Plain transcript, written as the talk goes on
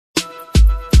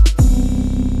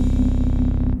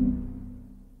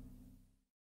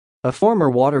A former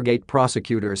Watergate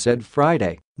prosecutor said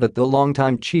Friday that the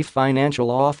longtime chief financial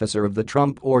officer of the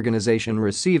Trump Organization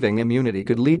receiving immunity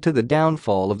could lead to the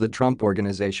downfall of the Trump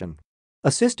Organization.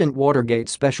 Assistant Watergate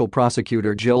Special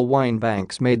Prosecutor Jill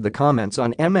Wine-Banks made the comments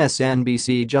on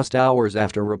MSNBC just hours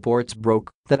after reports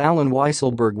broke that Allen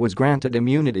Weisselberg was granted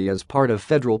immunity as part of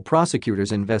federal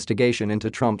prosecutors' investigation into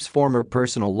Trump's former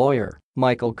personal lawyer,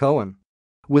 Michael Cohen.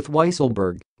 With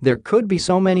Weisselberg, there could be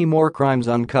so many more crimes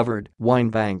uncovered,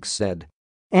 Wine-Banks said.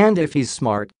 And if he's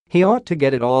smart, he ought to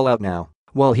get it all out now,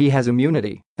 while he has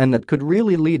immunity, and that could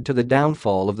really lead to the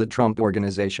downfall of the Trump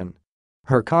Organization.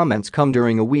 Her comments come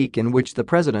during a week in which the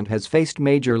president has faced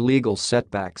major legal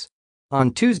setbacks.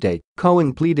 On Tuesday,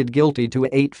 Cohen pleaded guilty to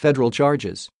 8 federal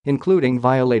charges, including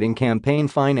violating campaign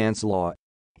finance law.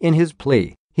 In his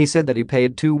plea, he said that he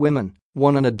paid 2 women,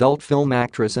 one an adult film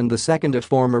actress and the second a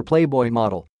former Playboy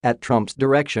model, at Trump's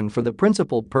direction for the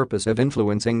principal purpose of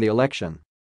influencing the election.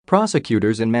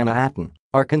 Prosecutors in Manhattan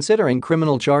are considering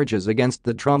criminal charges against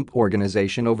the Trump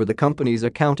Organization over the company's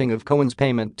accounting of Cohen's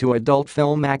payment to adult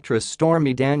film actress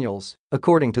Stormy Daniels,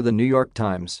 according to the New York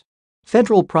Times.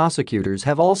 Federal prosecutors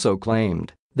have also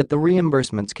claimed that the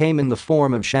reimbursements came in the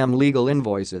form of sham legal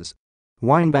invoices.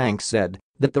 Wine-Banks said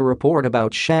that the report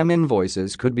about sham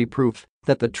invoices could be proof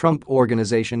that the Trump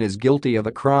Organization is guilty of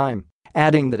a crime,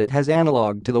 adding that it has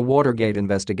analog to the Watergate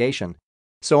investigation.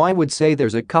 So I would say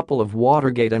there's a couple of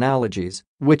Watergate analogies,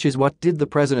 which is what did the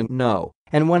president know,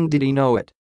 and when did he know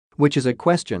it? Which is a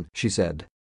question, she said.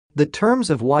 The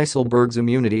terms of Weisselberg's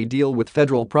immunity deal with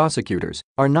federal prosecutors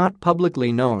are not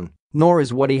publicly known, nor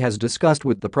is what he has discussed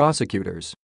with the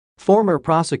prosecutors. Former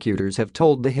prosecutors have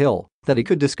told The Hill that he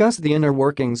could discuss the inner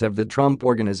workings of the Trump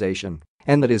Organization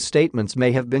and that his statements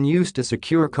may have been used to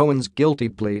secure Cohen's guilty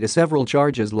plea to several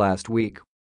charges last week.